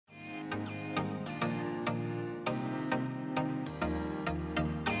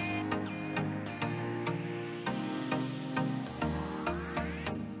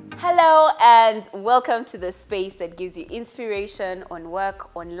Hello and welcome to the space that gives you inspiration on work,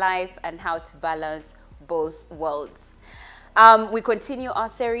 on life, and how to balance both worlds. We continue our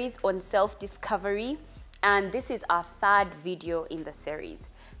series on self-discovery, and this is our third video in the series.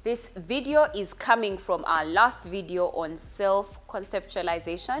 This video is coming from our last video on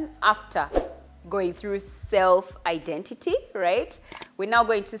self-conceptualization after going through self-identity, right? We're now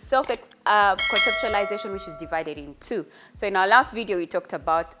going to self-conceptualization, which is divided in two. So in our last video, we talked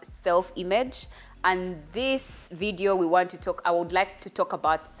about self-image. And this video, I would like to talk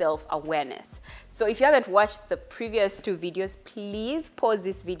about self-awareness. So if you haven't watched the previous two videos, please pause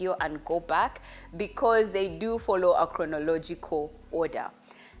this video and go back because they do follow a chronological order.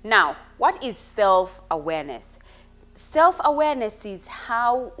 Now, what is self-awareness? Self-awareness is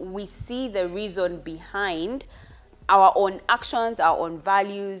how we see the reason behind our own actions, our own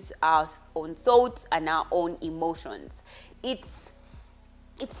values, our own thoughts, and our own emotions.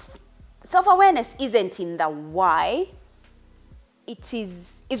 Self-awareness isn't in the why.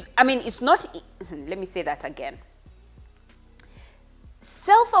 It's not, let me say that again.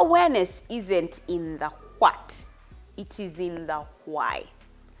 Self-awareness isn't in the what, it is in the why.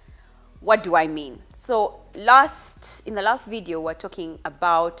 What do I mean? So in the last video, we're talking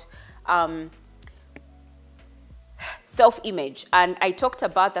about self-image. And I talked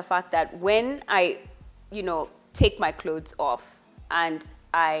about the fact that when I, take my clothes off and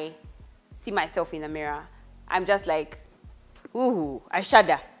I see myself in the mirror, I'm just like, ooh, I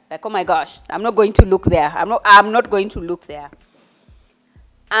shudder. Like, oh my gosh, I'm not going to look there. I'm not going to look there.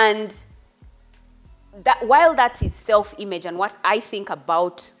 And while that is self-image and what I think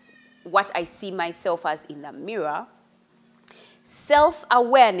about what I see myself as in the mirror,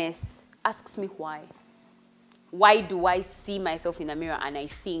 self-awareness asks me why. Why do I see myself in the mirror and I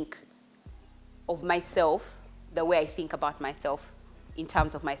think of myself the way I think about myself in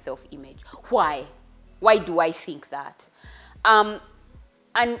terms of my self-image? Why? Why do I think that? And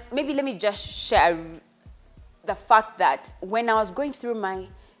maybe let me just share the fact that when I was going through my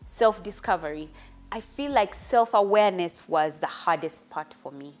self-discovery, I feel like self-awareness was the hardest part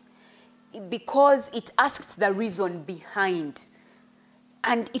for me, because it asked the reason behind.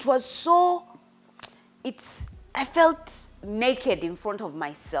 And it was I felt naked in front of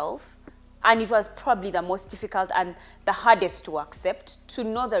myself, and it was probably the most difficult and the hardest to accept, to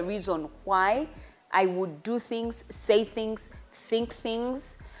know the reason why I would do things, say things, think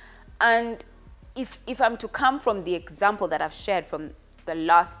things. And if I'm to come from the example that I've shared from the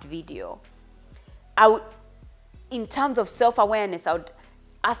last video, in terms of self-awareness, I would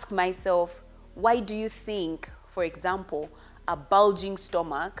ask myself, why do you think, for example, a bulging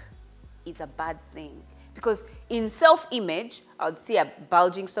stomach is a bad thing? Because in self-image, I would see a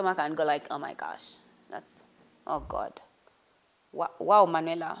bulging stomach and go like, oh my gosh, oh God. Wow,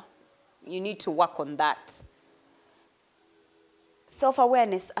 Manuela, you need to work on that.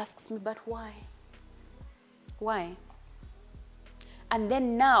 Self-awareness asks me, but why? Why? And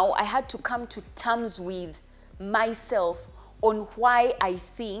then now I had to come to terms with myself on why I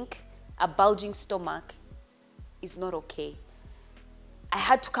think a bulging stomach is not okay. I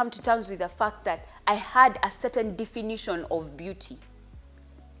had to come to terms with the fact that I had a certain definition of beauty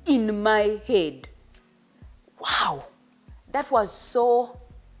in my head. Wow, that was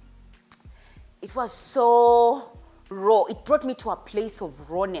it was so raw. It brought me to a place of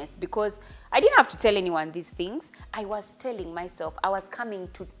rawness because I didn't have to tell anyone these things. I was telling myself, I was coming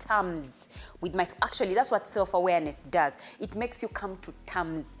to terms with myself. Actually, that's what self-awareness does. It makes you come to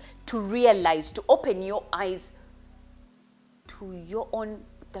terms, to realize, to open your eyes to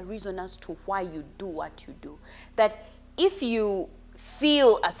the reason as to why you do what you do. That if you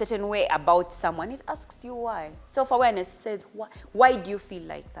feel a certain way about someone, it asks you why. Self-awareness says, why do you feel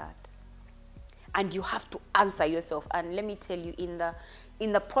like that? And you have to answer yourself. And let me tell you, in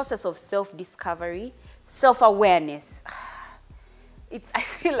the process of self-discovery, self-awareness, I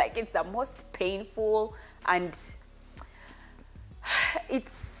feel like it's the most painful, and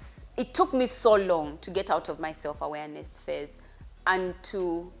it took me so long to get out of my self-awareness phase and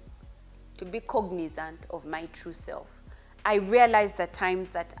to be cognizant of my true self. I realized the times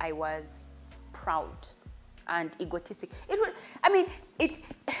that I was proud and egotistic. I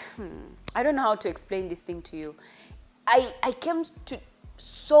don't know how to explain this thing to you. I came to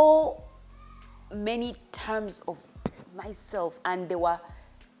so many terms of myself, and they were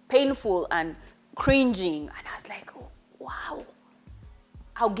painful and cringing, and I was like, oh, wow.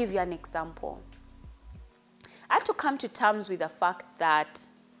 I'll give you an example. I had to come to terms with the fact that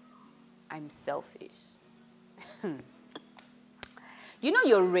I'm selfish.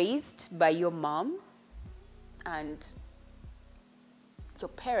 You're raised by your mom, and your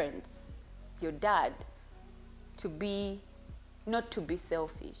parents, your dad, not to be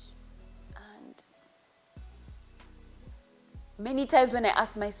selfish. And many times when I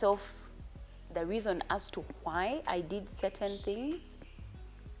ask myself the reason as to why I did certain things,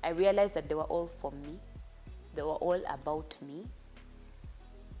 I realized that they were all for me. They were all about me.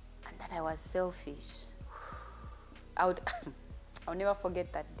 And that I was selfish. I'll never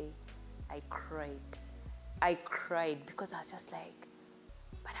forget that day. I cried. I cried because I was just like,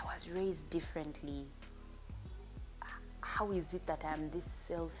 but I was raised differently. How is it that I am this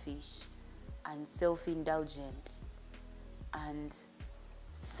selfish and self-indulgent and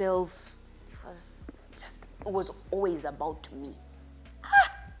it was always about me.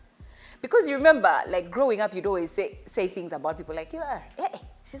 Because you remember, like growing up, you'd always say things about people like, yeah, hey,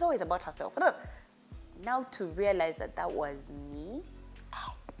 she's always about herself. Now to realize that that was me,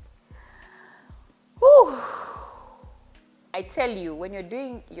 whew. I tell you, when you're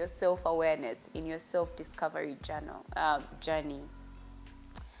doing your self-awareness in your self-discovery journey,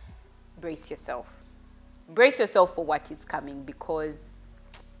 brace yourself. Brace yourself for what is coming, because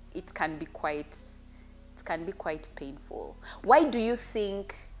it can be quite painful. Why do you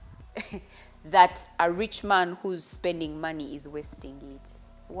think that a rich man who's spending money is wasting it?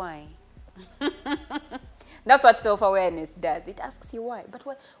 Why? That's what self-awareness does. It asks you why. But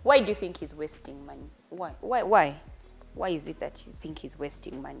why do you think he's wasting money? Why? Why is it that you think he's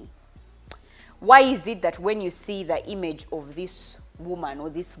wasting money? Why is it that when you see the image of this woman or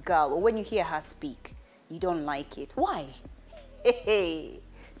this girl, or when you hear her speak, you don't like it? Why?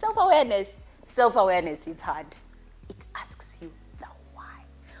 Self-awareness. Self-awareness is hard. It asks you the why.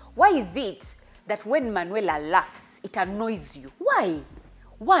 Why is it that when Manuela laughs, it annoys you? Why?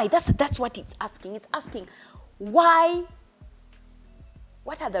 Why? That's what it's asking. It's asking why.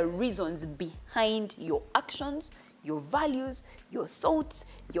 What are the reasons behind your actions, your values, your thoughts,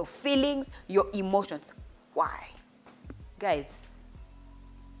 your feelings, your emotions? Why? Guys,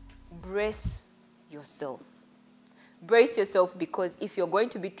 brace yourself. Brace yourself, because if you're going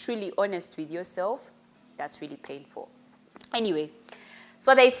to be truly honest with yourself, that's really painful. Anyway,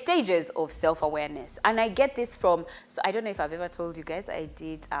 so there's stages of self-awareness. And I get this from, so I don't know if I've ever told you guys, I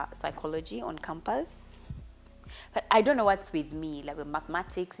did psychology on campus. But I don't know what's with me, like with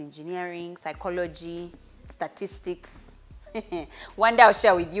mathematics, engineering, psychology, statistics. One day I'll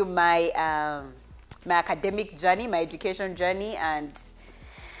share with you my academic journey, my education journey, and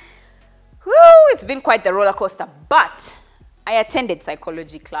it's been quite the roller coaster. But I attended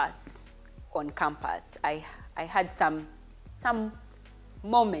psychology class on campus. I had some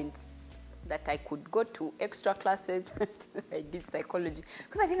moments that I could go to extra classes. I did psychology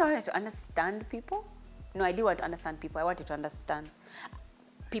because I think I wanted to understand people. No, I didn't want to understand people. I wanted to understand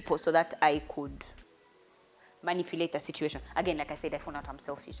people so that I could manipulate the situation. Again, like I said, I found out I'm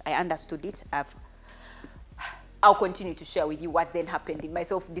selfish. I understood it. I'll continue to share with you what then happened in my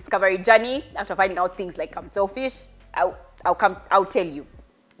self-discovery journey after finding out things like I'm selfish. I'll tell you.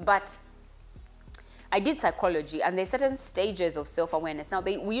 But I did psychology, and there's certain stages of self-awareness. Now,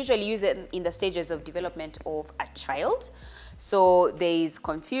 we usually use it in the stages of development of a child. So there's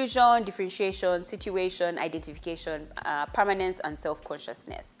confusion, differentiation, situation, identification, permanence, and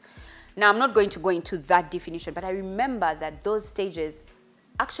self-consciousness. Now, I'm not going to go into that definition, but I remember that those stages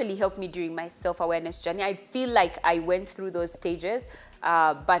actually helped me during my self-awareness journey. I feel like I went through those stages,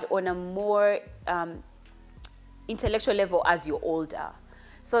 but on a more intellectual level as you're older.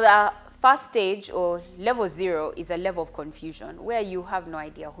 So the first stage, or level 0, is a level of confusion where you have no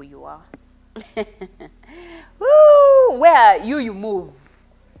idea who you are. Woo, where you move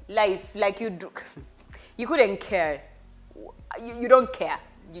life like you do. You couldn't care. You don't care.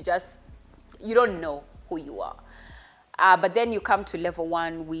 You don't know who you are. But then you come to level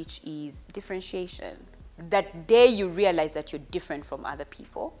 1, which is differentiation. That day you realize that you're different from other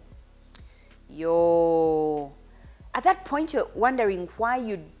people. At that point you're wondering why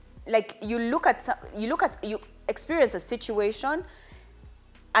you experience a situation,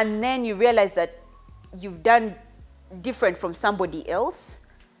 and then you realize that you've done different from somebody else,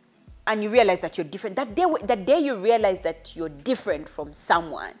 and you realize that you're different. That day you realize that you're different from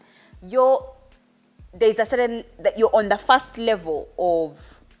someone, there's a certain, that you're on the first level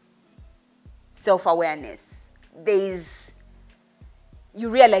of self-awareness. You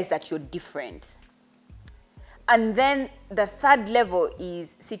realize that you're different. And then the third level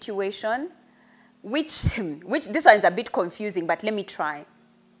is situation, which this one is a bit confusing, but let me try.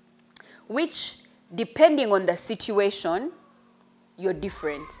 Which, depending on the situation, you're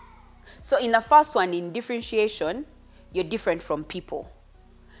different. So in the first one, in differentiation, you're different from people.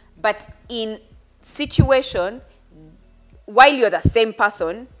 But in situation, while you're the same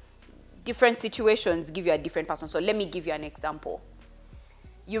person, different situations give you a different person. So let me give you an example.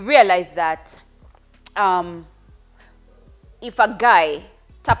 You realize that if a guy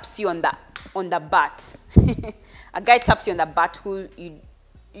taps you on the butt, a guy taps you on the butt who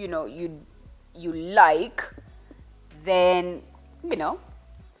you like, then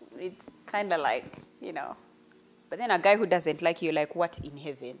it's kind of like, but then a guy who doesn't like you, like, what in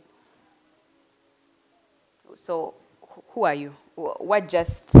heaven? So who are you? What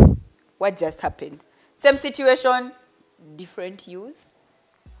just happened? Same situation, different use.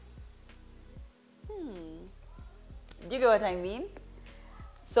 Do you get what I mean?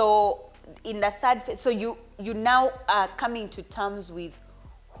 So in the third phase, so you now are coming to terms with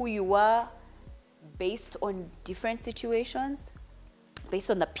who you are based on different situations, based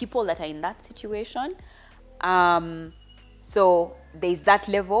on the people that are in that situation. So there's that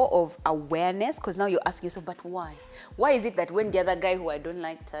level of awareness, because now you're asking yourself, but why? Why is it that when the other guy who I don't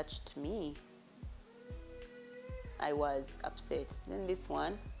like touched me, I was upset? Then this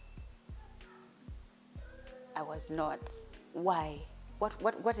one, I was not. Why?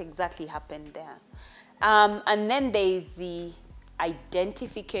 What exactly happened there? And then there is the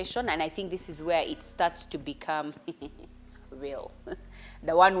identification, and I think this is where it starts to become real.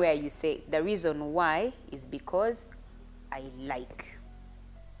 The one where you say, the reason why is because I like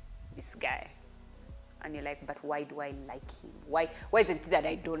this guy. And you're like, but why do I like him? Why isn't it that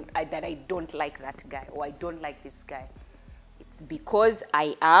I don't like that guy, or I don't like this guy? It's because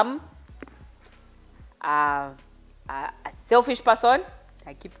I am a selfish person.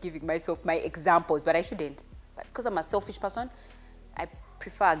 I keep giving myself my examples, but I shouldn't. But because I'm a selfish person, I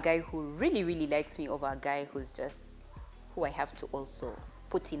prefer a guy who really, really likes me over a guy who's just, who I have to also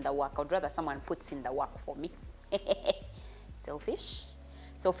put in the work. I'd rather someone puts in the work for me.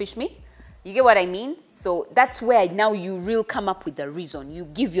 Selfish me. You get what I mean? So that's where now you really come up with the reason. You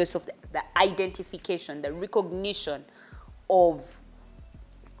give yourself the identification, the recognition of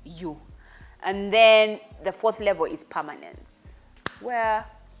you. And then the fourth level is permanence, where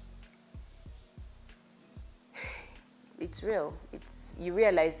it's real. You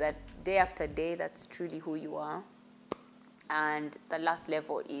realize that day after day, that's truly who you are. And the last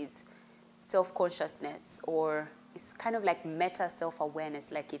level is self-consciousness, or it's kind of like meta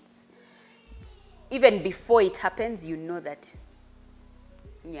self-awareness. Like, it's even before it happens, you know that,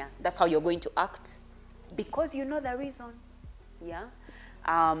 yeah, that's how you're going to act, because you know the reason. Yeah.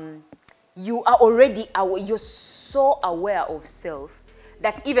 You are already aware, you're so aware of self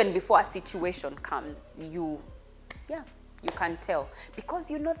that even before a situation comes, you can tell, because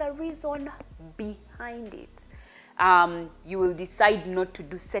you know the reason behind it. You will decide not to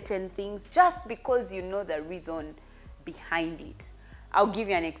do certain things just because you know the reason behind it. I'll give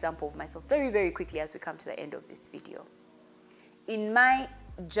you an example of myself very, very quickly as we come to the end of this video. In my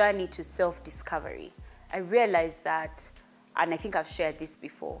journey to self-discovery, I realized that, and I think I've shared this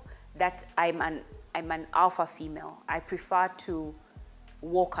before, that I'm an alpha female. I prefer to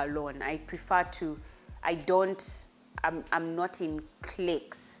walk alone. I'm not in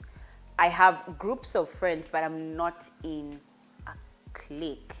cliques. I have groups of friends, but I'm not in a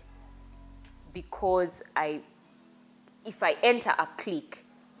clique, because if I enter a clique,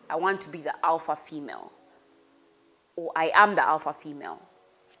 I want to be the alpha female, or I am the alpha female.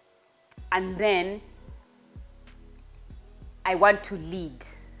 And then I want to lead.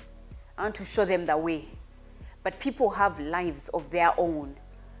 I want to show them the way. But people have lives of their own.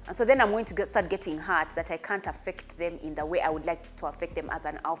 And so then I'm going to start getting hurt that I can't affect them in the way I would like to affect them as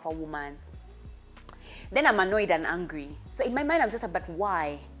an alpha woman. Then I'm annoyed and angry. So in my mind, I'm just like, but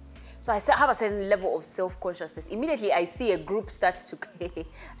why? So I have a certain level of self-consciousness. Immediately I see a group start to,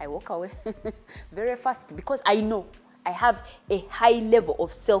 I walk away very fast, because I know I have a high level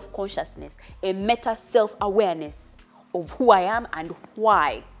of self-consciousness, a meta self-awareness of who I am and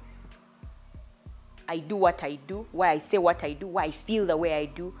why I do what I do, why I say what I do, why I feel the way I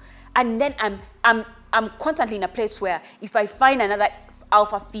do. And then I'm constantly in a place where if I find another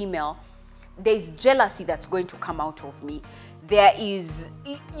alpha female, there's jealousy that's going to come out of me. There is,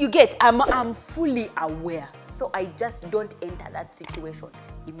 I'm fully aware. So I just don't enter that situation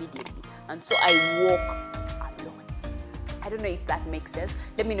immediately. And so I walk alone. I don't know if that makes sense.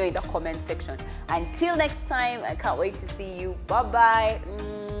 Let me know in the comment section. Until next time, I can't wait to see you. Bye-bye.